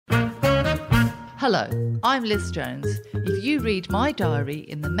Hello, I'm Liz Jones. If you read my diary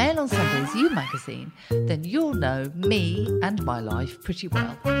in the Mail on Sunday's You magazine, then you'll know me and my life pretty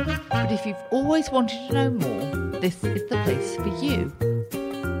well. But if you've always wanted to know more, this is the place for you.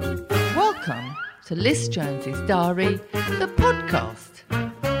 Welcome to Liz Jones's Diary, the podcast.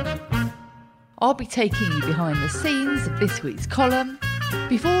 I'll be taking you behind the scenes of this week's column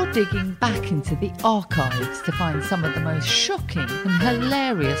before digging back into the archives to find some of the most shocking and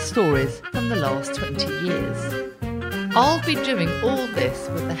hilarious stories from the last 20 years. I'll be doing all this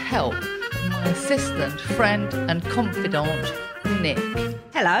with the help of my assistant, friend and confidant, Nick.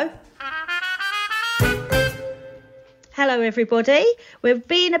 Hello. Hello, everybody. We're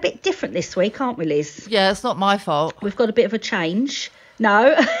being a bit different this week, aren't we, Liz? Yeah, it's not my fault. We've got a bit of a change.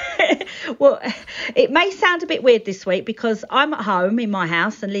 No. Well, it may sound a bit weird this week because I'm at home in my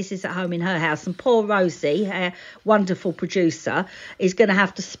house and Liz is at home in her house, and poor Rosie, our wonderful producer, is going to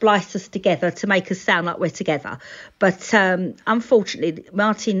have to splice us together to make us sound like we're together. But unfortunately,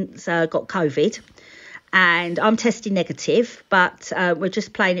 Martin's got COVID and I'm testing negative, but we're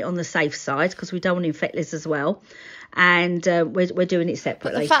just playing it on the safe side because we don't want to infect Liz as well. And we're doing it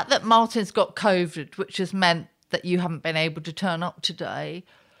separately. But the fact that Martin's got COVID, which has meant that you haven't been able to turn up today,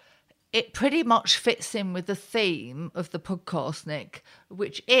 it pretty much fits in with the theme of the podcast, Nick,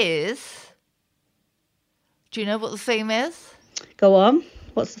 which is... Do you know what the theme is? Go on.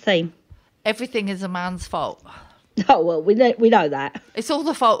 What's the theme? Everything is a man's fault. Oh, well, we know that. It's all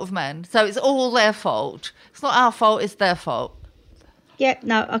the fault of men, so it's all their fault. It's not our fault, it's their fault. Yeah,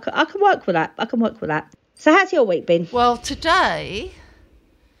 no, I can work with that. So how's your week been? Well, today...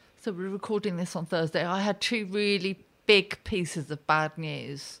 So we're recording this on Thursday. I had two really big pieces of bad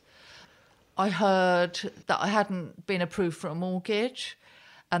news. I heard that I hadn't been approved for a mortgage,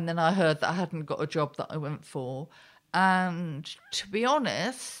 and then I heard that I hadn't got a job that I went for. And to be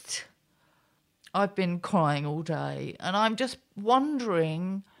honest, I've been crying all day, and I'm just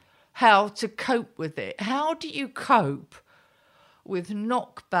wondering how to cope with it. How do you cope with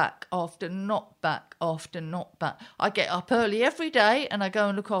knockback after knockback after knockback? I get up early every day and I go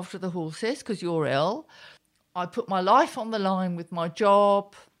and look after the horses because you're ill. I put my life on the line with my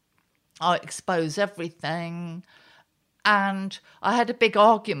job. I expose everything. And I had a big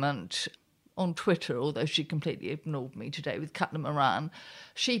argument on Twitter, although she completely ignored me today, with Katla Moran.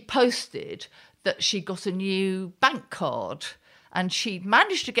 She posted that she got a new bank card. And she'd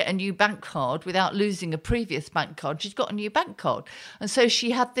managed to get a new bank card without losing a previous bank card. She's got a new bank card. And so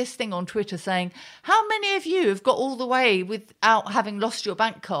she had this thing on Twitter saying, how many of you have got all the way without having lost your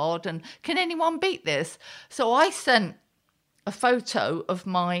bank card? And can anyone beat this? So I sent a photo of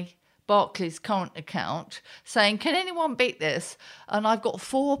my Barclays current account saying, can anyone beat this? And I've got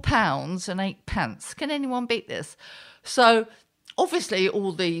 £4.08. Can anyone beat this? So... obviously,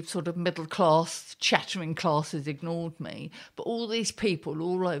 all the sort of middle-class, chattering classes ignored me, but all these people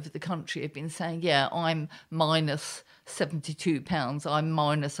all over the country have been saying, yeah, I'm minus £72, I'm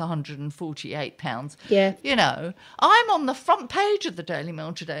minus £148. Yeah. You know, I'm on the front page of the Daily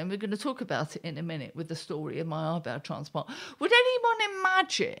Mail today, and we're going to talk about it in a minute with the story of my eyebrow transplant. Would anyone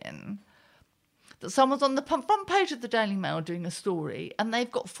imagine that someone's on the front page of the Daily Mail doing a story and they've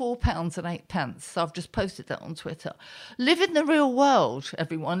got £4.08. So I've just posted that on Twitter. Live in the real world,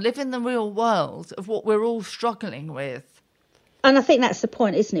 everyone. Live in the real world of what we're all struggling with. And I think that's the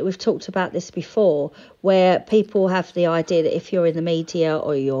point, isn't it? We've talked about this before, where people have the idea that if you're in the media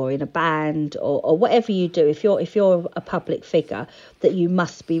or you're in a band or whatever you do, if you're a public figure, that you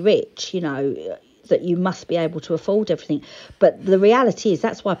must be rich, you know, that you must be able to afford everything. But the reality is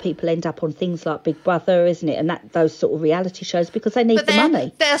that's why people end up on things like Big Brother, isn't it? And those sort of reality shows, because they need the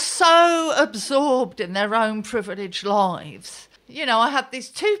money. They're so absorbed in their own privileged lives. You know, I had these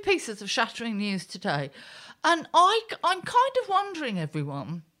two pieces of shattering news today, and I'm kind of wondering,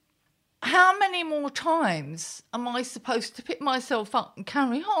 everyone, how many more times am I supposed to pick myself up and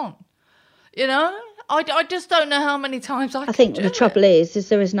carry on? You know, I just don't know how many times I think the trouble is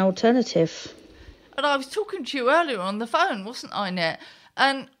there is an alternative. And I was talking to you earlier on the phone, wasn't I, Net?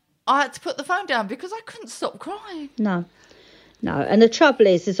 And I had to put the phone down because I couldn't stop crying. No. And the trouble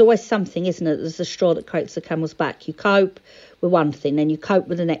is, there's always something, isn't it? There's a straw that breaks the camel's back. You cope with one thing, then you cope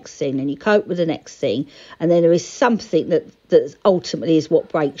with the next thing, and you cope with the next thing. And then there is something that ultimately is what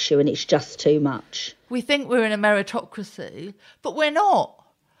breaks you, and it's just too much. We think we're in a meritocracy, but we're not.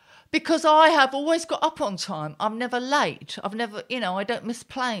 Because I have always got up on time. I'm never late. I don't miss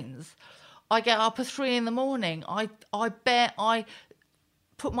planes. I get up at 3 a.m. I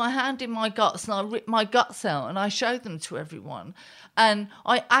put my hand in my guts and I rip my guts out and I show them to everyone. And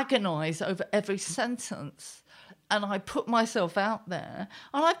I agonise over every sentence. and I put myself out there,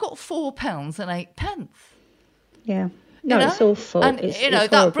 and I got £4.08. Yeah. No, it's awful. And, it's that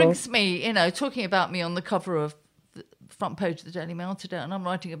horrible. brings me, talking about me on the cover of the front page of the Daily Mail today, and I'm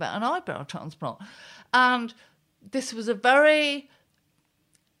writing about an eyebrow transplant. And this was a very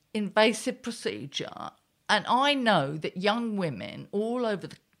invasive procedure. And I know that young women all over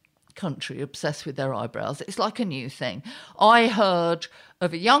the country are obsessed with their eyebrows. It's like a new thing. I heard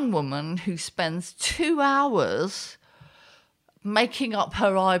of a young woman who spends 2 hours making up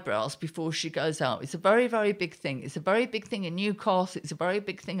her eyebrows before she goes out. It's a very, very big thing. It's a very big thing in Newcastle. It's a very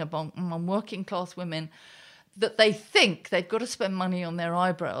big thing among working class women, that they think they've got to spend money on their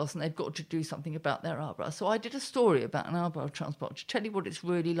eyebrows and they've got to do something about their eyebrows. So I did a story about an eyebrow transplant to tell you what it's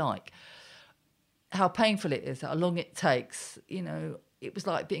really like, how painful it is, how long it takes. It was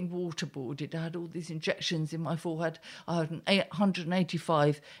like being waterboarded. I had all these injections in my forehead. I had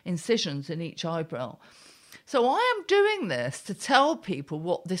 185 incisions in each eyebrow. So I am doing this to tell people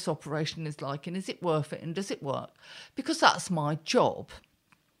what this operation is like, and is it worth it, and does it work? Because that's my job.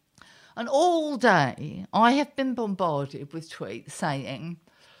 And all day I have been bombarded with tweets saying,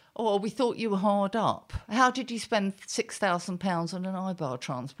 "Oh, we thought you were hard up. How did you spend £6,000 on an eyebrow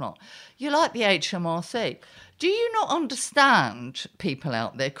transplant? You're like the HMRC." Do you not understand, people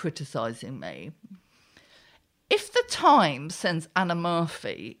out there criticising me? If the Times sends Anna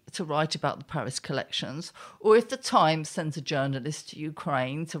Murphy to write about the Paris collections, or if the Times sends a journalist to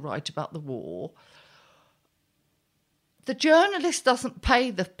Ukraine to write about the war, the journalist doesn't pay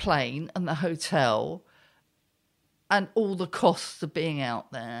the plane and the hotel and all the costs of being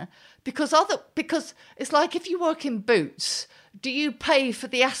out there, because it's like if you work in Boots, do you pay for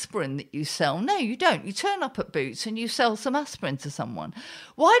the aspirin that you sell? No, you don't. You turn up at Boots and you sell some aspirin to someone.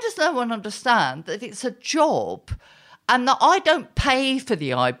 Why does no one understand that it's a job and that I don't pay for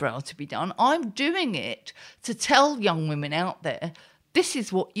the eyebrow to be done? I'm doing it to tell young women out there, this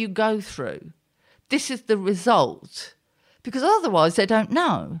is what you go through. This is the result. Because otherwise they don't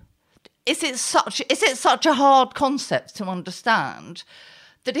know. Is it such a hard concept to understand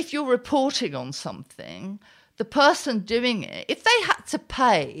that if you're reporting on something, the person doing it, if they had to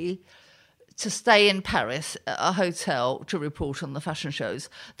pay to stay in Paris at a hotel to report on the fashion shows,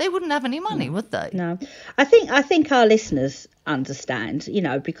 they wouldn't have any money, would they? No. I think our listeners understand,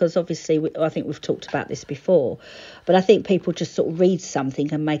 because obviously I think we've talked about this before, but I think people just sort of read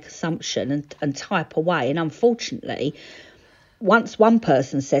something and make assumption and type away. And unfortunately, once one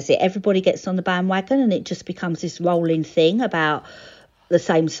person says it, everybody gets on the bandwagon and it just becomes this rolling thing about the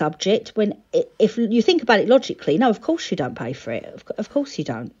same subject. When if you think about it logically, no, of course you don't pay for it. Of course you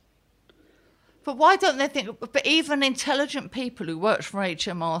don't. But why don't they think? But even intelligent people who worked for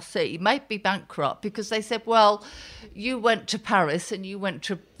HMRC may be bankrupt because they said, well, you went to Paris and you went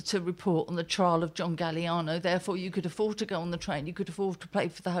to report on the trial of John Galliano, therefore you could afford to go on the train, you could afford to pay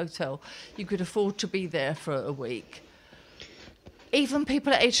for the hotel, you could afford to be there for a week. Even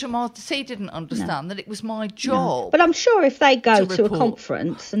people at HMRC didn't understand that it was my job. No. But I'm sure if they go to a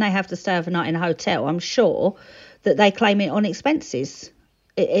conference and they have to stay overnight in a hotel, I'm sure that they claim it on expenses.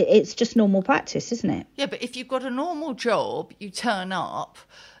 It's just normal practice, isn't it? Yeah, but if you've got a normal job, you turn up,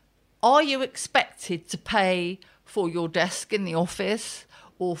 are you expected to pay for your desk in the office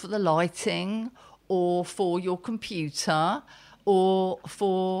or for the lighting or for your computer or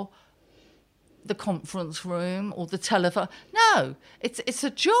for the conference room or the telephone? No, it's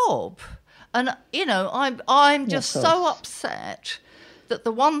a job. And, I'm just so upset that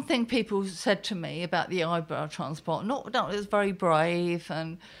the one thing people said to me about the eyebrow transplant, not it's very brave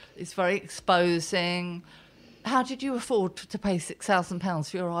and it's very exposing. How did you afford to pay £6,000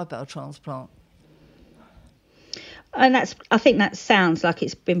 for your eyebrow transplant? And I think that sounds like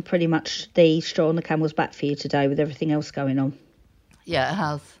it's been pretty much the straw on the camel's back for you today with everything else going on. Yeah, it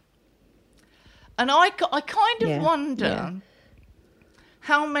has. And I kind of wonder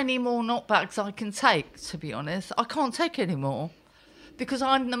how many more knockbacks I can take, to be honest. I can't take any more because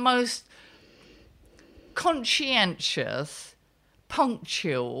I'm the most conscientious,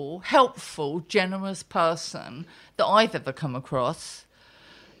 punctual, helpful, generous person that I've ever come across.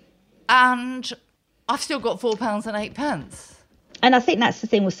 And I've still got £4.08. And I think that's the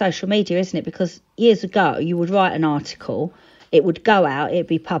thing with social media, isn't it? Because years ago, you would write an article, it would go out, it'd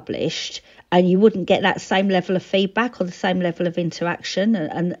be published, and you wouldn't get that same level of feedback or the same level of interaction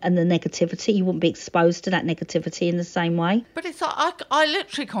and the negativity. You wouldn't be exposed to that negativity in the same way. But it's like I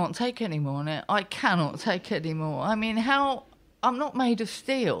literally can't take any more on it. I cannot take any more. I mean, I'm not made of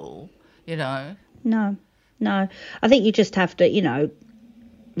steel, No. I think you just have to,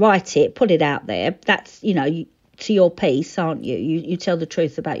 write it, put it out there. That's, to your piece, aren't you? You tell the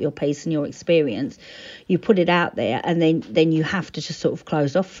truth about your piece and your experience. You put it out there, and then you have to just sort of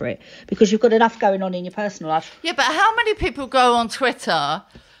close off for it because you've got enough going on in your personal life. Yeah, but how many people go on Twitter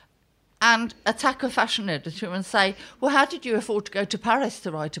and attack a fashion editor and say, well, how did you afford to go to Paris to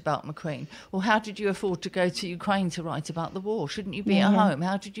write about McQueen? Or how did you afford to go to Ukraine to write about the war? Shouldn't you be at home?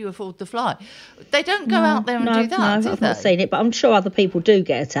 How did you afford to fly? They don't go out there and do that, do I've they? not seen it, but I'm sure other people do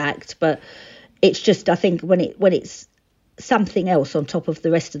get attacked. But it's just, I think, when it's something else on top of the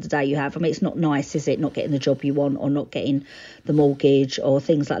rest of the day you have. I mean, it's not nice, is it? Not getting the job you want or not getting the mortgage or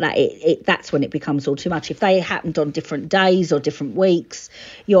things like that. That's when it becomes all too much. If they happened on different days or different weeks,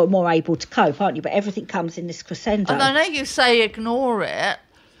 you're more able to cope, aren't you? But everything comes in this crescendo. And I know you say ignore it,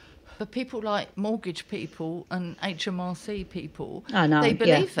 but people like mortgage people and HMRC people, I know, they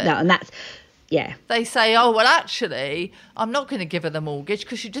believe it. No, and that's... Yeah. They say, oh, well, actually, I'm not going to give her the mortgage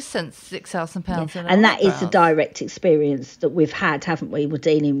because she just sent £6,000 in. And that is a direct experience that we've had, haven't we? We're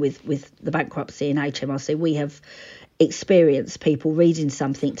dealing with the bankruptcy in HMRC. We have experienced people reading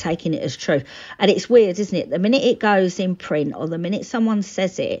something, taking it as truth. And it's weird, isn't it? The minute it goes in print or the minute someone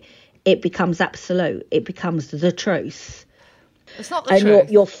says it, it becomes absolute. It becomes the truth. It's not the truth. And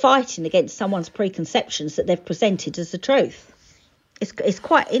you're fighting against someone's preconceptions that they've presented as the truth. It's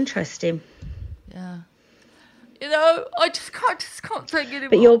quite interesting. Yeah. You know, I just can't take it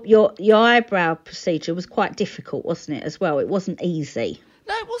But anymore. your eyebrow procedure was quite difficult, wasn't it, as well? It wasn't easy.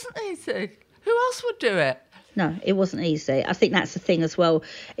 No, it wasn't easy. Who else would do it? No, it wasn't easy. I think that's the thing as well.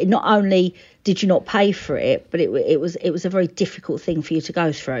 Not only did you not pay for it, but it was a very difficult thing for you to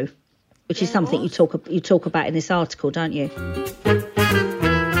go through, which is something you talk about in this article, don't you?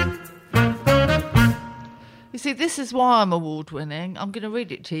 You see, this is why I'm award-winning. I'm going to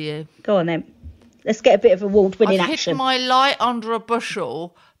read it to you. Go on then. Let's get a bit of award-winning I've action. hidden my light under a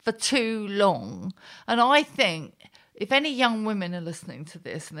bushel for too long. And I think if any young women are listening to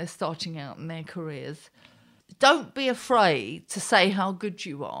this and they're starting out in their careers, don't be afraid to say how good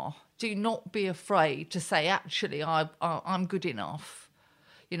you are. Do not be afraid to say, actually, I'm good enough.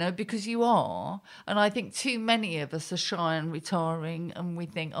 You know, because you are. And I think too many of us are shy and retiring and we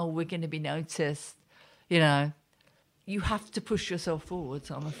think, oh, we're going to be noticed. You know, you have to push yourself forwards,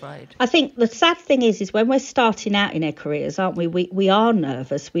 I'm afraid. I think the sad thing is when we're starting out in our careers, aren't we? We are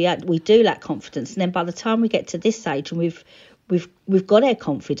nervous. We do lack confidence. And then by the time we get to this age and we've got our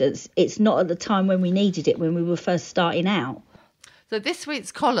confidence, it's not at the time when we needed it, when we were first starting out. So this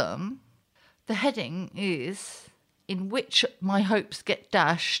week's column, the heading is, in which my hopes get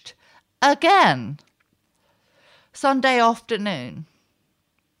dashed again. Sunday afternoon.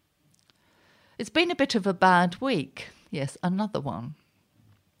 It's been a bit of a bad week. Yes, another one.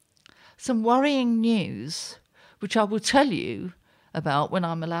 Some worrying news, which I will tell you about when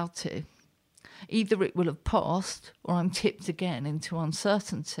I'm allowed to. Either it will have passed or I'm tipped again into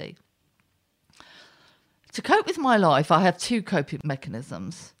uncertainty. To cope with my life, I have two coping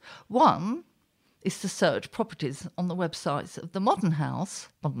mechanisms. One is to search properties on the websites of the Modern House,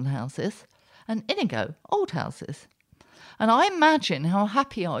 Modern Houses, and Inigo, Old Houses. And I imagine how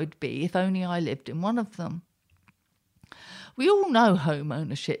happy I'd be if only I lived in one of them. We all know home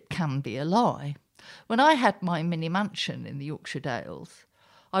ownership can be a lie. When I had my mini mansion in the Yorkshire Dales,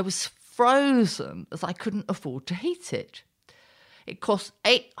 I was frozen as I couldn't afford to heat it. It cost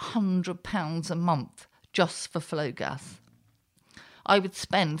 £800 a month just for flow gas. I would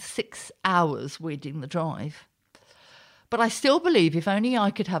spend 6 hours weeding the drive. But I still believe if only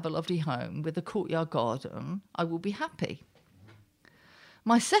I could have a lovely home with a courtyard garden, I will be happy.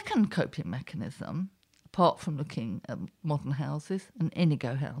 My second coping mechanism, apart from looking at modern houses and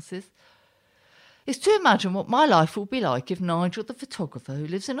Inigo houses, is to imagine what my life will be like if Nigel, the photographer who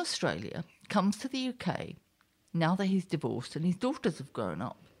lives in Australia, comes to the UK now that he's divorced and his daughters have grown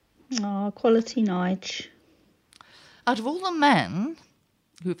up. Oh, quality Nige. Out of all the men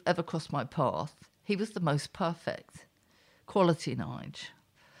who've ever crossed my path, he was the most perfect. Quality Nige.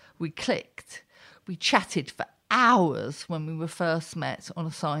 We clicked. We chatted for hours when we were first met on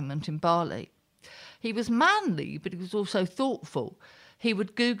assignment in Bali. He was manly, but he was also thoughtful. He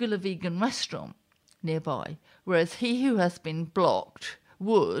would Google a vegan restaurant nearby, whereas he who has been blocked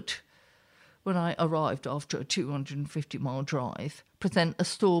would, when I arrived after a 250-mile drive, present a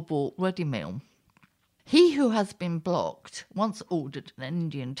store-bought ready meal. He who has been blocked once ordered an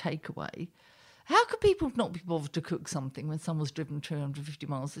Indian takeaway. How could people not be bothered to cook something when someone's driven 250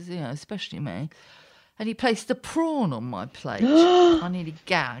 miles, you know, especially me? And he placed a prawn on my plate. I nearly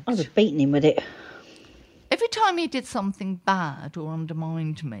gagged. I would have beaten him with it. Every time he did something bad or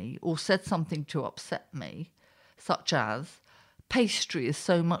undermined me or said something to upset me, such as, pastry is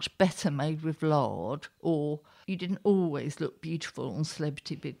so much better made with lard, or you didn't always look beautiful on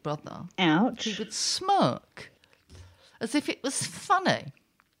Celebrity Big Brother. Ouch. He would smirk as if it was funny.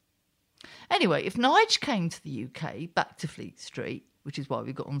 Anyway, if Nige came to the UK, back to Fleet Street, which is why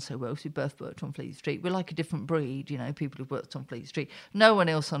we got on so well, because we both worked on Fleet Street. We're like a different breed, you know, people who've worked on Fleet Street. No one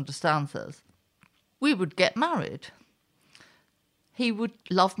else understands us. We would get married. He would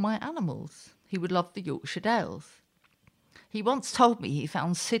love my animals. He would love the Yorkshire Dales. He once told me he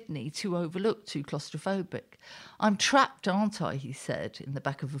found Sydney too overlooked, too claustrophobic. I'm trapped, aren't I, he said, in the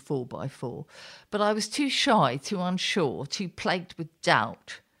back of a 4x4. But I was too shy, too unsure, too plagued with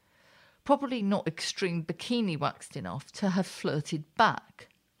doubt. Probably not extreme bikini waxed enough to have flirted back.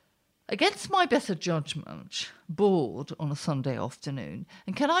 Against my better judgment, bored on a Sunday afternoon,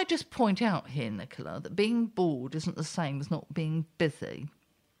 and can I just point out here, Nicola, that being bored isn't the same as not being busy.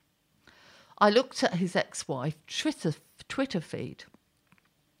 I looked at his ex-wife Twitter feed.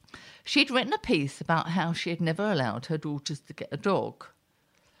 She'd written a piece about how she had never allowed her daughters to get a dog.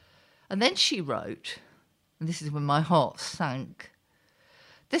 And then she wrote, and this is when my heart sank,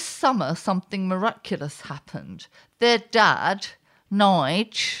 this summer something miraculous happened. Their dad,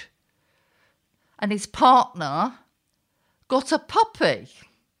 Nige, and his partner got a puppy.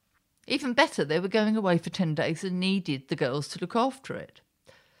 Even better, they were going away for 10 days and needed the girls to look after it.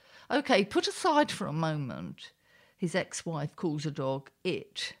 OK, put aside for a moment his ex-wife calls a dog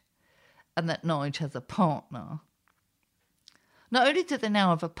it, and that Nige has a partner. Not only do they now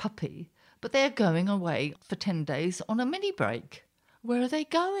have a puppy, but they're going away for 10 days on a mini break. Where are they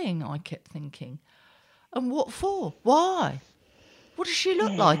going? I kept thinking. And what for? Why? What does she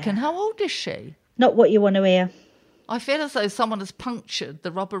look like and how old is she? Not what you want to hear. I feel as though someone has punctured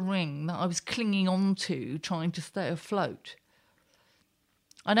the rubber ring that I was clinging on to, trying to stay afloat.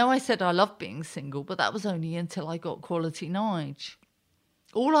 I know I said I loved being single, but that was only until I got quality Nige.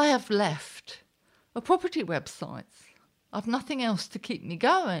 All I have left are property websites. I've nothing else to keep me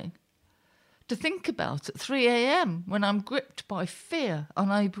going. To think about at 3 a.m. when I'm gripped by fear,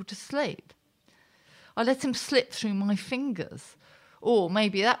 unable to sleep. I let him slip through my fingers. Or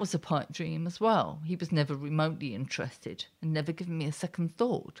maybe that was a pipe dream as well. He was never remotely interested and never given me a second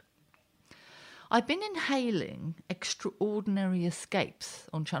thought. I've been inhaling Extraordinary Escapes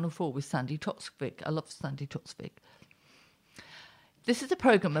on Channel 4 with Sandy Toksvig. I love Sandy Toksvig. This is a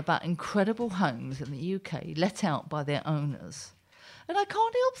programme about incredible homes in the UK let out by their owners. And I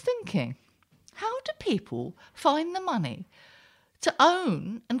can't help thinking, how do people find the money to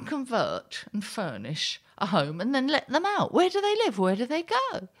own and convert and furnish a home and then let them out? Where do they live? Where do they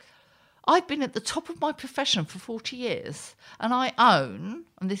go? I've been at the top of my profession for 40 years and I own,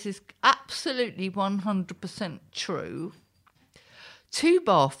 and this is absolutely 100% true, 2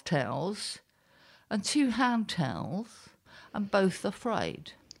 bath towels and 2 hand towels, and both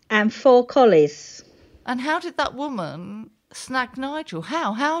afraid. And 4 collies. And how did that woman snag Nigel?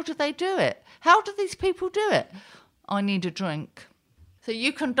 How do they do it? How do these people do it? I need a drink. So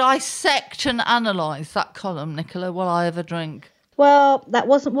you can dissect and analyse that column, Nicola, while I have a drink. Well, that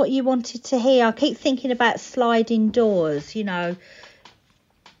wasn't what you wanted to hear. I keep thinking about sliding doors, you know.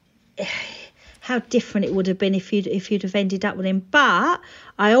 How different it would have been if you'd have ended up with him. But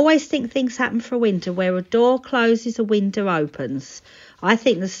I always think things happen for a window. Where a door closes, a window opens. I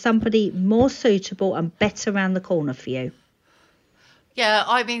think there's somebody more suitable and better around the corner for you. Yeah,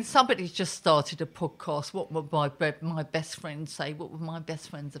 I mean, somebody's just started a podcast. What would my best friend say? What would my best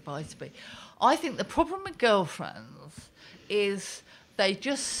friend's advice be? I think the problem with girlfriends is they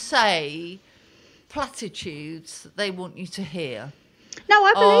just say platitudes that they want you to hear. No,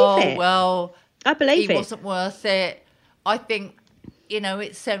 I believe it. Oh, well, I believe he it. wasn't worth it. I think, you know,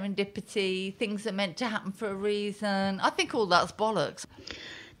 it's serendipity. Things are meant to happen for a reason. I think all that's bollocks.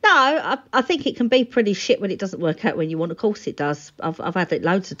 No, I think it can be pretty shit when it doesn't work out when you want. Of course it does. I've had it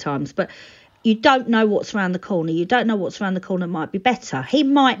loads of times. But you don't know what's around the corner. You don't know what's around the corner might be better. He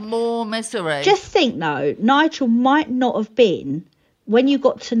might... More misery. Just think, though, Nigel might not have been, when you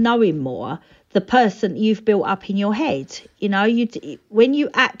got to know him more, the person you've built up in your head. You know, when you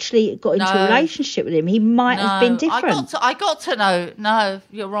actually got into a relationship with him, he might have been different. I got to know... No,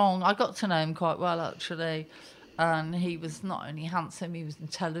 you're wrong. I got to know him quite well, actually. And he was not only handsome, he was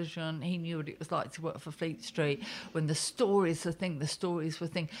intelligent. He knew what it was like to work for Fleet Street. When the stories were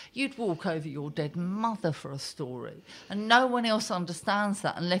thing. You'd walk over your dead mother for a story. And no one else understands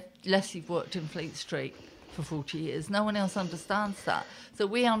that unless you've worked in Fleet Street for 40 years. No one else understands that. So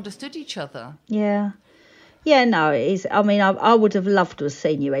we understood each other. Yeah. Yeah, no, it is. I mean, I would have loved to have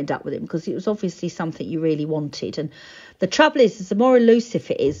seen you end up with him because it was obviously something you really wanted. And the trouble is the more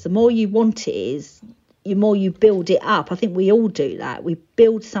elusive it is, the more you want it is, the more you build it up. I think we all do that. We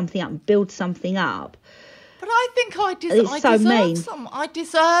build something up and build something up. But I think I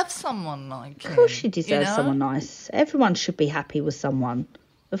deserve someone like him. Of course you deserve someone nice. Everyone should be happy with someone.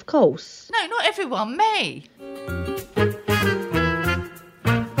 Of course. No, not everyone, me.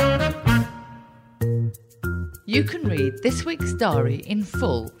 You can read this week's diary in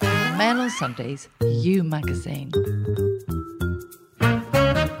full in Mail on Sunday's You magazine.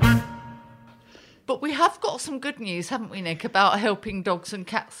 But we have got some good news, haven't we, Nick, about helping dogs and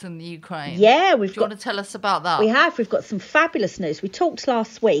cats in the Ukraine? Yeah, Do you want to tell us about that? We have. We've got some fabulous news. We talked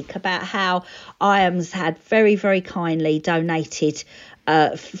last week about how IAMS had very, very kindly donated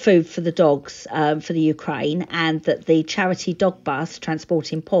food for the dogs for the Ukraine, and that the charity dog bus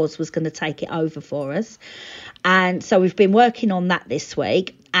transporting paws was going to take it over for us. And so we've been working on that this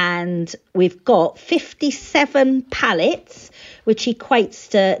week, and we've got 57 pallets, which equates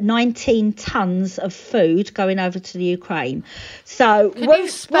to 19 tonnes of food going over to the Ukraine. So can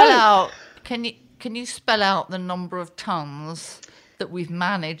you spell out the number of tonnes that we've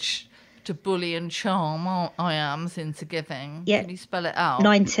managed to bully and charm IAMS into giving? Yeah. Can you spell it out?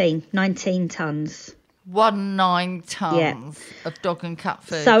 19 tonnes. 19 tonnes of dog and cat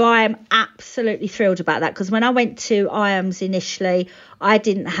food. So I am absolutely thrilled about that, because when I went to IAMS initially, I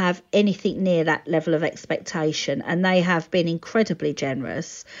didn't have anything near that level of expectation, and they have been incredibly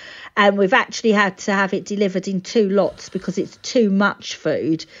generous. And we've actually had to have it delivered in 2 lots because it's too much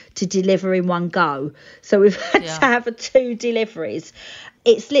food to deliver in one go. So we've had to have 2 deliveries.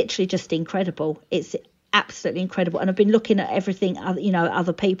 It's literally just incredible. It's absolutely incredible. And I've been looking at everything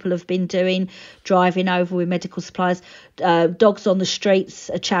other people have been doing, driving over with medical supplies. Dogs on the Streets,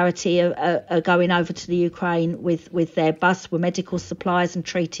 a charity, are going over to the Ukraine with their bus with medical supplies and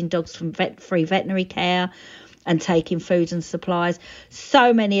treating dogs from free veterinary care and taking food and supplies.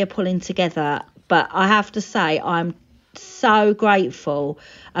 So many are pulling together, but I have to say I'm so grateful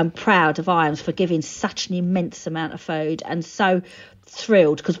and proud of IAMS for giving such an immense amount of food, and so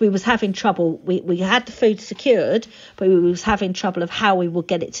thrilled, because we was having trouble. We had the food secured, but we was having trouble of how we would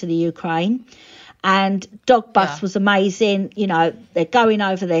get it to the Ukraine. And Dog Bus was amazing. They're going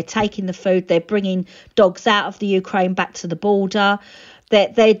over there, taking the food, they're bringing dogs out of the Ukraine back to the border.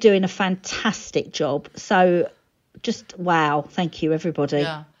 They're doing a fantastic job. So just wow, thank you everybody.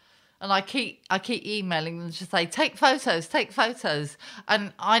 Yeah. And I keep emailing them to say, take photos.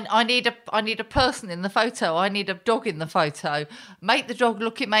 And I need a person in the photo. I need a dog in the photo. Make the dog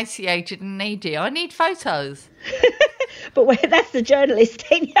look emaciated and needy. I need photos. But that's the journalist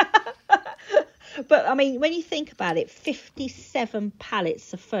in you. But I mean, when you think about it, 57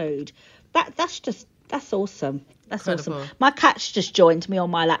 pallets of food. That's awesome. That's Incredible. Awesome. My cat's just joined me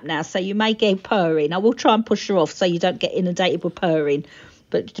on my lap now, so you may get purring. I will try and push her off so you don't get inundated with purring.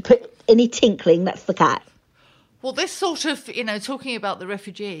 But to put any tinkling, that's the cat. Well, this sort of, talking about the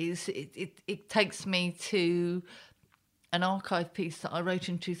refugees, it takes me to an archive piece that I wrote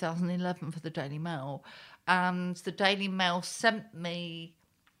in 2011 for the Daily Mail. And the Daily Mail sent me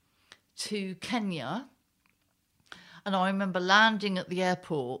to Kenya. And I remember landing at the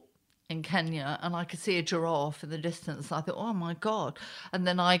airport in Kenya, and I could see a giraffe in the distance. I thought, oh, my God. And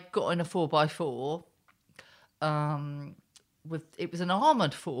then I got in a 4x4. It was an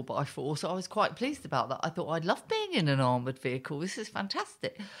armoured 4x4, so I was quite pleased about that. I thought, I'd love being in an armoured vehicle. This is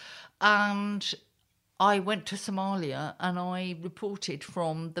fantastic. And I went to Somalia, and I reported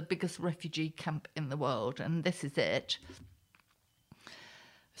from the biggest refugee camp in the world, and this is it.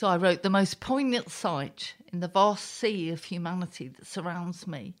 So I wrote, the most poignant sight in the vast sea of humanity that surrounds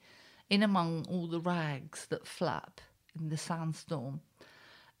me, in among all the rags that flap in the sandstorm,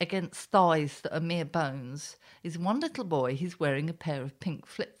 against thighs that are mere bones, is one little boy. He's wearing a pair of pink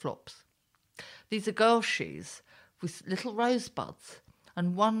flip-flops. These are girl shoes with little rosebuds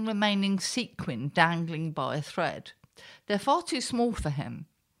and one remaining sequin dangling by a thread. They're far too small for him,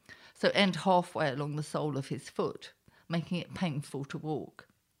 so end halfway along the sole of his foot, making it painful to walk.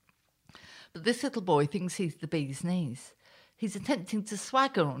 But this little boy thinks he's the bee's knees. He's attempting to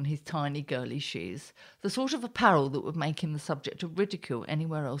swagger on his tiny girly shoes, the sort of apparel that would make him the subject of ridicule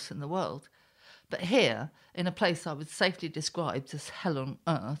anywhere else in the world. But here, in a place I would safely describe as hell on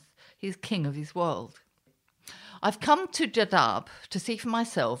earth, he is king of his world. I've come to Dadaab to see for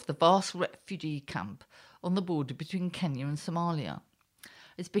myself the vast refugee camp on the border between Kenya and Somalia.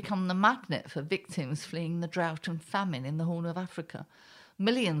 It's become the magnet for victims fleeing the drought and famine in the Horn of Africa.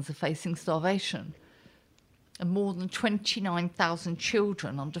 Millions are facing starvation, and more than 29,000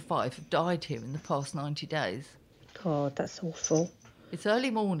 children under 5 have died here in the past 90 days. God, that's awful. It's early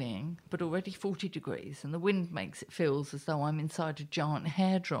morning, but already 40 degrees, and the wind makes it feel as though I'm inside a giant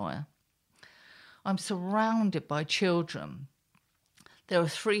hairdryer. I'm surrounded by children. There are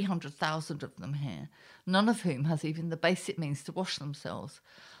 300,000 of them here, none of whom has even the basic means to wash themselves,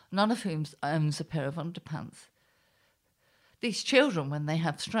 none of whom owns a pair of underpants. These children, when they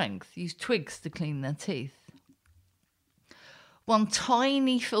have strength, use twigs to clean their teeth. One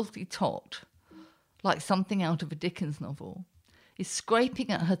tiny filthy tot, like something out of a Dickens novel, is scraping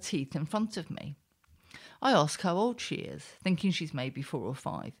at her teeth in front of me. I ask how old she is, thinking she's maybe 4 or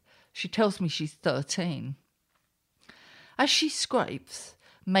 5. She tells me she's 13. As she scrapes,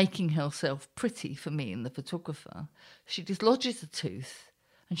 making herself pretty for me and the photographer, she dislodges a tooth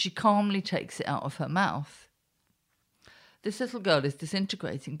and she calmly takes it out of her mouth. This little girl is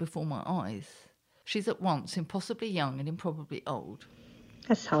disintegrating before my eyes. She's at once impossibly young and improbably old.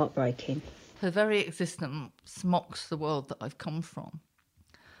 That's heartbreaking. Her very existence mocks the world that I've come from.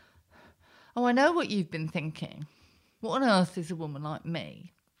 Oh, I know what you've been thinking. What on earth is a woman like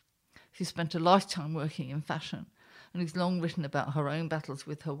me, who spent a lifetime working in fashion and who's long written about her own battles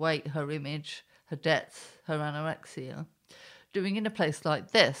with her weight, her image, her debts, her anorexia, doing in a place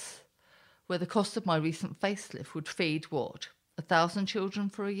like this, where the cost of my recent facelift would feed, 1,000 children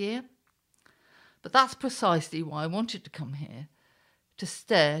for a year? But that's precisely why I wanted to come here, to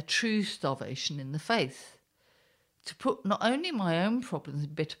stare true starvation in the face, to put not only my own problems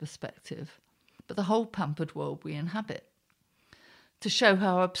in bitter perspective, but the whole pampered world we inhabit, to show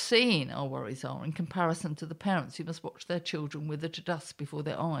how obscene our worries are in comparison to the parents who must watch their children wither to dust before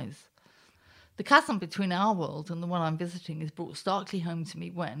their eyes. The chasm between our world and the one I'm visiting is brought starkly home to me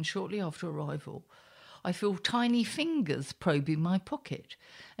when, shortly after arrival, I feel tiny fingers probing my pocket.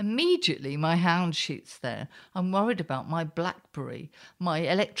 Immediately my hand shoots there. I'm worried about my BlackBerry, my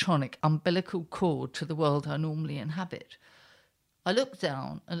electronic umbilical cord to the world I normally inhabit. I look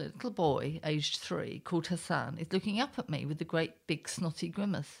down, and a little boy, aged 3, called Hassan, is looking up at me with a great big snotty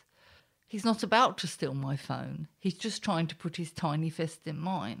grimace. He's not about to steal my phone. He's just trying to put his tiny fist in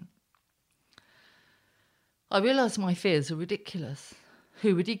mine. I realise my fears are ridiculous.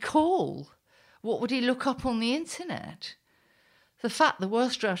 Who would he call? What would he look up on the internet? The fact the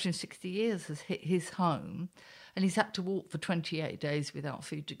worst drought in 60 years has hit his home and he's had to walk for 28 days without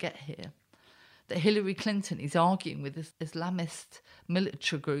food to get here. That Hillary Clinton is arguing with this Islamist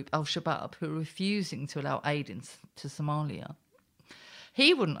military group Al-Shabaab who are refusing to allow aid to Somalia.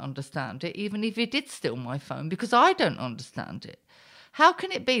 He wouldn't understand it even if he did steal my phone because I don't understand it. How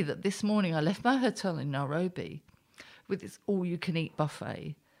can it be that this morning I left my hotel in Nairobi with its all-you-can-eat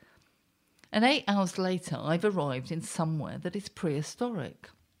buffet, and 8 hours later I've arrived in somewhere that is prehistoric?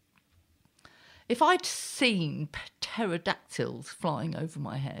 If I'd seen pterodactyls flying over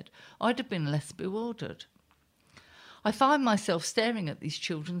my head, I'd have been less bewildered. I find myself staring at these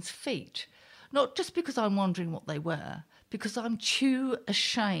children's feet, not just because I'm wondering what they wear, because I'm too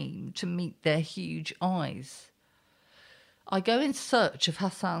ashamed to meet their huge eyes. I go in search of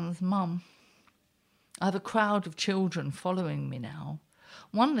Hassan's mum. I have a crowd of children following me now.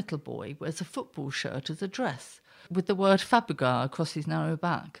 One little boy wears a football shirt as a dress, with the word Fabregas across his narrow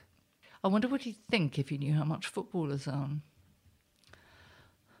back. I wonder what he'd think if he knew how much footballers earn.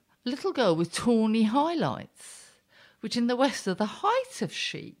 A little girl with tawny highlights, which in the West are the height of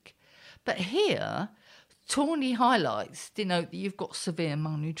chic. But here, tawny highlights denote that you've got severe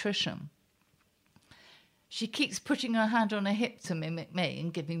malnutrition. She keeps putting her hand on her hip to mimic me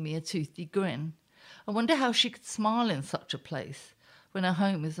and giving me a toothy grin. I wonder how she could smile in such a place when her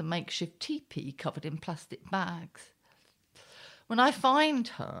home is a makeshift teepee covered in plastic bags. When I find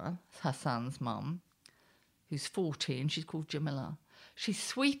her, Hassan's mum, who's 40 and she's called Jamila, she's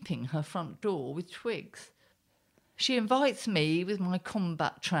sweeping her front door with twigs. She invites me with my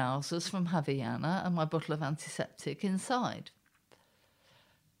combat trousers from Havaiana and my bottle of antiseptic inside.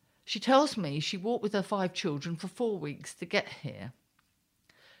 She tells me she walked with her 5 children for 4 weeks to get here.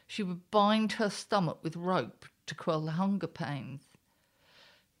 She would bind her stomach with rope to quell the hunger pains.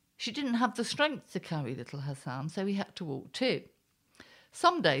 She didn't have the strength to carry little Hassan, so he had to walk too.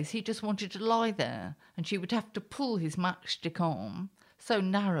 Some days he just wanted to lie there, and she would have to pull his matchstick arm, so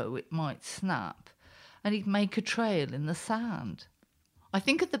narrow it might snap, and he'd make a trail in the sand. I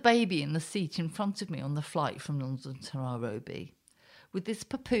think of the baby in the seat in front of me on the flight from London to Nairobi, with this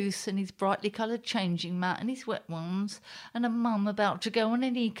papoose and his brightly coloured changing mat and his wet ones, and a mum about to go on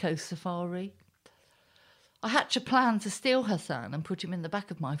an eco-safari. I hatch a plan to steal Hassan and put him in the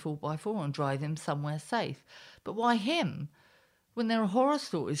back of my 4x4 and drive him somewhere safe. But why him, when there are horror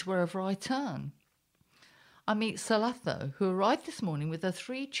stories wherever I turn? I meet Salatho, who arrived this morning with her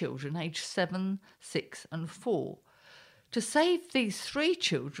 3 children, aged 7, 6 and 4. To save these 3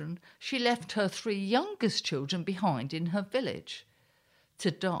 children, she left her 3 youngest children behind in her village to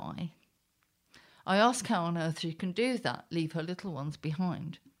die. I ask how on earth she can do that, leave her little ones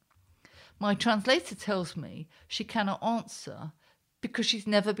behind. My translator tells me she cannot answer because she's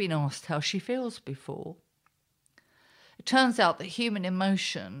never been asked how she feels before. It turns out that human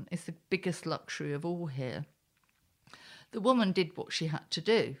emotion is the biggest luxury of all here. The woman did what she had to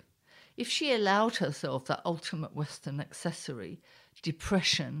do. If she allowed herself that ultimate Western accessory,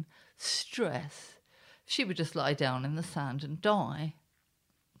 depression, stress, she would just lie down in the sand and die.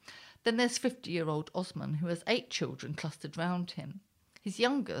 Then there's 50-year-old Osman, who has 8 children clustered round him. His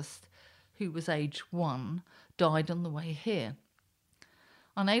youngest, who was aged 1, died on the way here.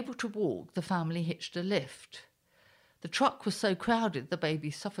 Unable to walk, the family hitched a lift. The truck was so crowded the baby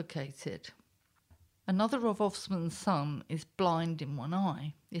suffocated. Another of Osman's son is blind in one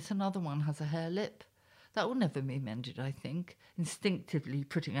eye, yet another one has a hair lip. That will never be mended, I think, instinctively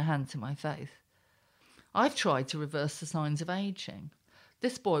putting a hand to my face. I've tried to reverse the signs of ageing.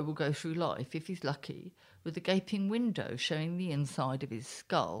 This boy will go through life, if he's lucky, with a gaping window showing the inside of his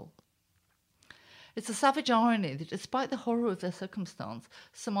skull. It's a savage irony that despite the horror of their circumstance,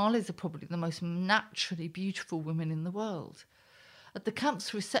 Somalis are probably the most naturally beautiful women in the world. At the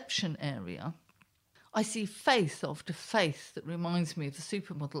camp's reception area, I see face after face that reminds me of the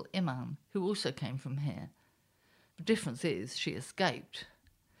supermodel Iman, who also came from here. The difference is she escaped.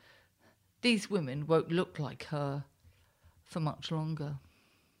 These women won't look like her for much longer.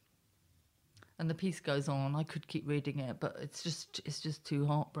 And the piece goes on. I could keep reading it, but it's just too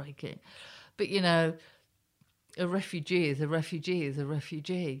heartbreaking. But, you know, a refugee is a refugee is a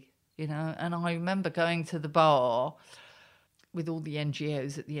refugee, you know. And I remember going to the bar with all the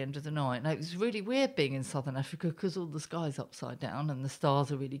NGOs at the end of the night. And it was really weird being in Southern Africa because all the sky's upside down and the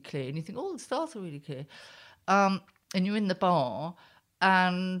stars are really clear. And you think, oh, the stars are really clear. And you're in the bar,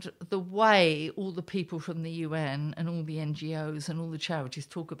 and the way all the people from the UN and all the NGOs and all the charities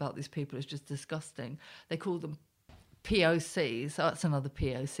talk about these people is just disgusting. They call them POCs. So that's another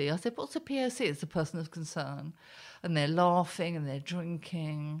POC. I said, what's a POC? It's a person of concern. And they're laughing and they're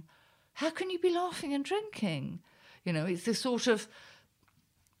drinking. How can you be laughing and drinking? You know, it's this sort of,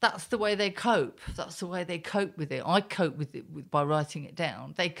 that's the way they cope. That's the way they cope with it. I cope with it by writing it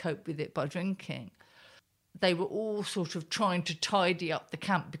down. They cope with it by drinking. They were all sort of trying to tidy up the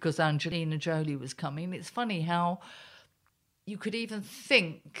camp because Angelina Jolie was coming. It's funny how you could even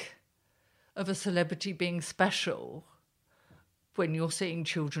think of a celebrity being special when you're seeing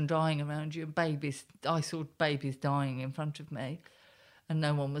children dying around you and babies. I saw babies dying in front of me and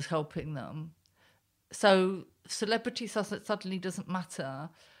no one was helping them. So celebrity suddenly doesn't matter.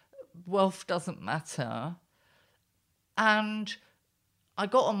 Wealth doesn't matter. And I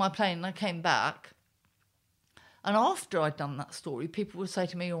got on my plane and I came back. And after I'd done that story, people would say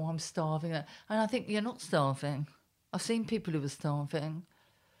to me, oh, I'm starving. And I think, you're not starving. I've seen people who were starving.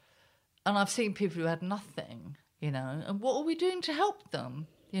 And I've seen people who had nothing, you know. And what are we doing to help them,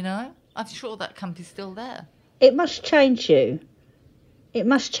 you know? I'm sure that camp is still there. It must change you. It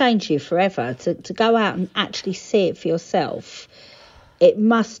must change you forever to go out and actually see it for yourself.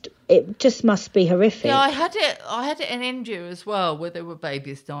 It just must be horrific. Yeah, I had it in India as well, where there were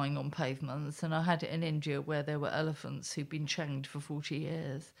babies dying on pavements, and I had it in India where there were elephants who'd been chained for 40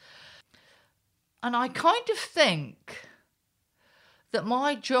 years. And I kind of think that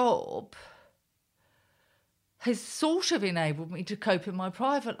my job has sort of enabled me to cope in my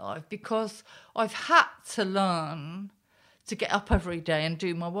private life, because I've had to learn to get up every day and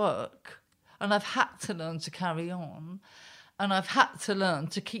do my work, and I've had to learn to carry on. And I've had to learn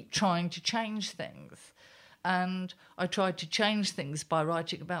to keep trying to change things. And I tried to change things by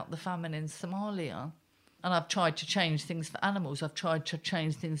writing about the famine in Somalia. And I've tried to change things for animals. I've tried to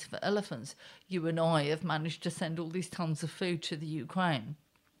change things for elephants. You and I have managed to send all these tons of food to the Ukraine.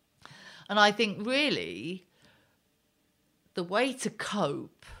 And I think really the way to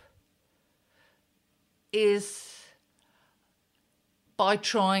cope is by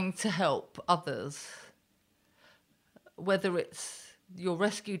trying to help others. Whether it's your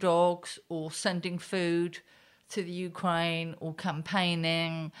rescue dogs or sending food to the Ukraine or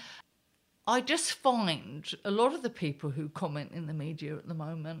campaigning. I just find a lot of the people who comment in the media at the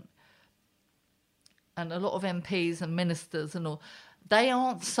moment, and a lot of MPs and ministers and all, they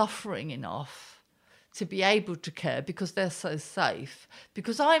aren't suffering enough to be able to care because they're so safe.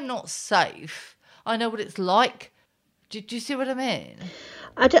 Because I'm not safe. I know what it's like. Do you see what I mean?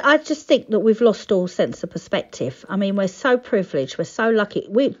 I just think that we've lost all sense of perspective. I mean, we're so privileged. We're so lucky.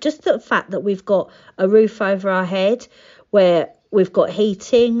 Just the fact that we've got a roof over our head, where we've got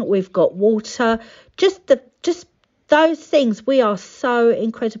heating, we've got water, just those things. We are so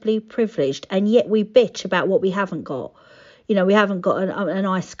incredibly privileged, and yet we bitch about what we haven't got. you know, we haven't got a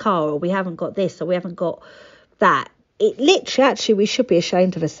nice car, or we haven't got this, or we haven't got that. It literally, actually, we should be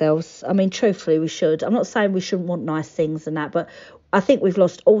ashamed of ourselves. I mean, truthfully, we should. I'm not saying we shouldn't want nice things and that, but I think we've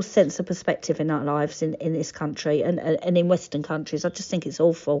lost all sense of perspective in our lives in this country and in Western countries. I just think it's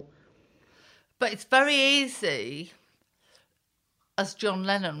awful. But it's very easy, as John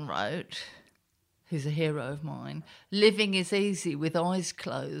Lennon wrote, who's a hero of mine, living is easy with eyes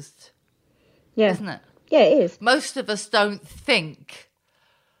closed. Yeah. Isn't it? Yeah, it is. Most of us don't think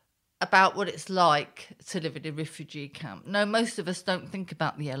about what it's like to live in a refugee camp. No, most of us don't think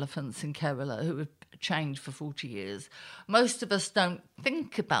about the elephants in Kerala who have chained for 40 years. Most of us don't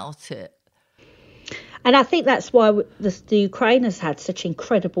think about it. And I think that's why the Ukraine has had such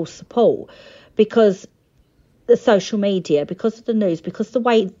incredible support, because the social media, because of the news, because the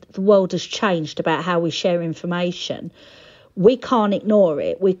way the world has changed about how we share information. We can't ignore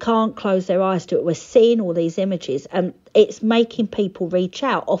it. We can't close their eyes to it. We're seeing all these images, and it's making people reach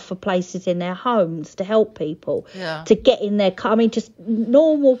out, offer places in their homes to help people, to get in their car. I mean, just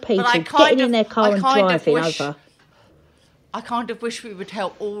normal people getting in their car and driving over. I kind of wish we would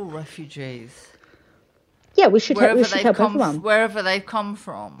help all refugees. Yeah, we should help everyone. Wherever they've come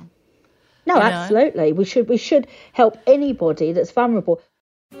from. No, absolutely. We should help anybody that's vulnerable.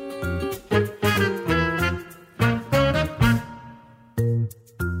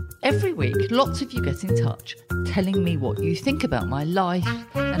 Every week, lots of you get in touch, telling me what you think about my life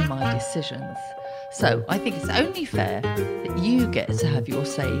and my decisions. So I think it's only fair that you get to have your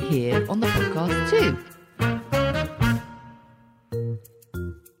say here on the podcast too.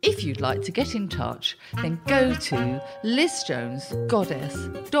 If you'd like to get in touch, then go to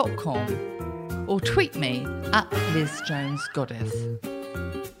lizjonesgoddess.com or tweet me at lizjonesgoddess.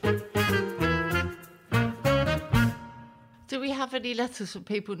 Do we have any letters from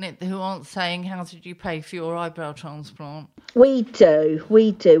people, Nick, who aren't saying, how did you pay for your eyebrow transplant? We do.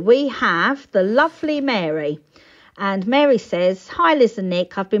 We have the lovely Mary. And Mary says, "Hi Liz and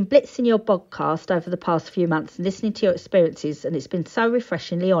Nick, I've been blitzing your podcast over the past few months and listening to your experiences, and it's been so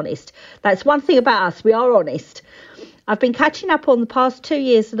refreshingly honest. That's one thing about us, we are honest. I've been catching up on the past 2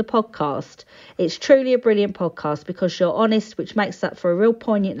 years of the podcast. It's truly a brilliant podcast because you're honest, which makes up for a real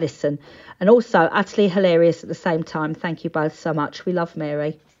poignant listen, and also utterly hilarious at the same time. Thank you both so much." We love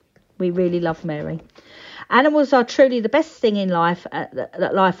Mary. We really love Mary. "Animals are truly the best thing in life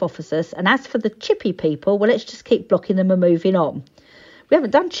that life offers us. And as for the chippy people, well, let's just keep blocking them and moving on." We haven't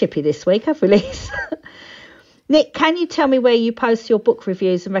done chippy this week, have we, Liz? "Nick, can you tell me where you post your book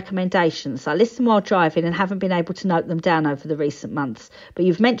reviews and recommendations? I listen while driving and haven't been able to note them down over the recent months. But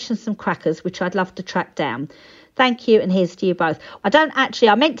you've mentioned some crackers, which I'd love to track down. Thank you, and here's to you both." I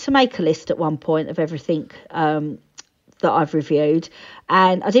meant to make a list at one point of everything that I've reviewed,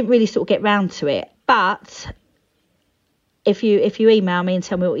 and I didn't really sort of get round to it. But if you email me and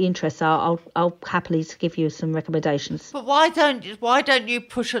tell me what your interests are, I'll happily give you some recommendations. But why don't you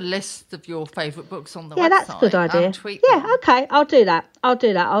push a list of your favourite books on the website? Yeah, that's a good idea. Yeah, okay, I'll do that.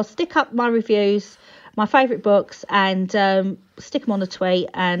 I'll stick up my reviews, my favourite books, and stick them on the tweet,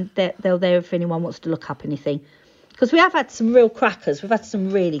 and they're there if anyone wants to look up anything. Because we have had some real crackers. We've had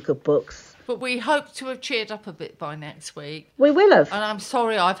some really good books. But we hope to have cheered up a bit by next week. We will have. And I'm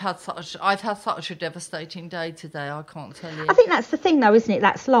sorry I've had such a devastating day today, I can't tell you. I think that's the thing though, isn't it?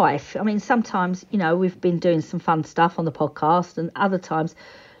 That's life. I mean, sometimes, you know, we've been doing some fun stuff on the podcast, and other times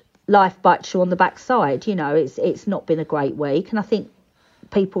life bites you on the backside. You know, it's not been a great week. And I think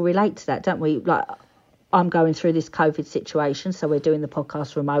people relate to that, don't we? Like, I'm going through this COVID situation, so we're doing the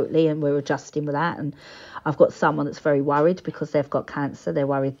podcast remotely and we're adjusting with that. And I've got someone that's very worried because they've got cancer. They're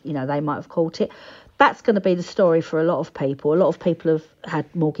worried, you know, they might have caught it. That's going to be the story for a lot of people. A lot of people have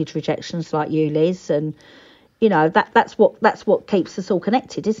had mortgage rejections like you, Liz. And, you know, that's what keeps us all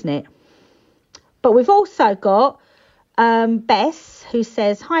connected, isn't it? But we've also got Bess, who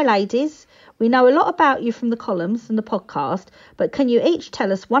says, "Hi, ladies. We know a lot about you from the columns and the podcast, but can you each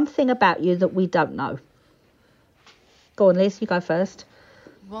tell us one thing about you that we don't know?" Go on, Liz, you go first.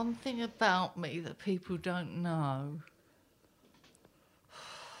 One thing about me that people don't know.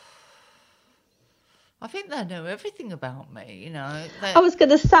 I think they know everything about me, you know. I was going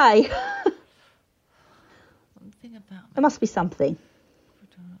to say. One thing about me. There must be something. I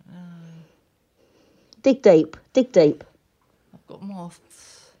don't know. Dig deep. I've got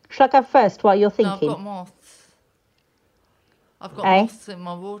moths. Shall I go first while you're thinking? No, I've got moths. I've got moths in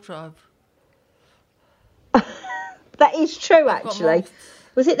my wardrobe. That is true, actually.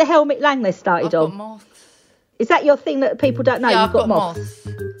 Was it the helmet Langley started on? I've got moths. Is that your thing that people don't know? Yeah, You've got moths.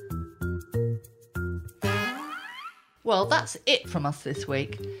 Well, that's it from us this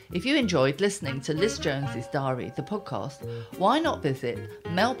week. If you enjoyed listening to Liz Jones's Diary, the podcast, why not visit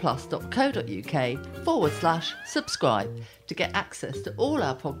mailplus.co.uk/subscribe to get access to all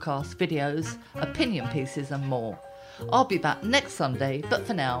our podcasts, videos, opinion pieces and more. I'll be back next Sunday, but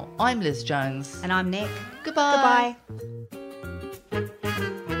for now, I'm Liz Jones. And I'm Nick. Goodbye. Goodbye.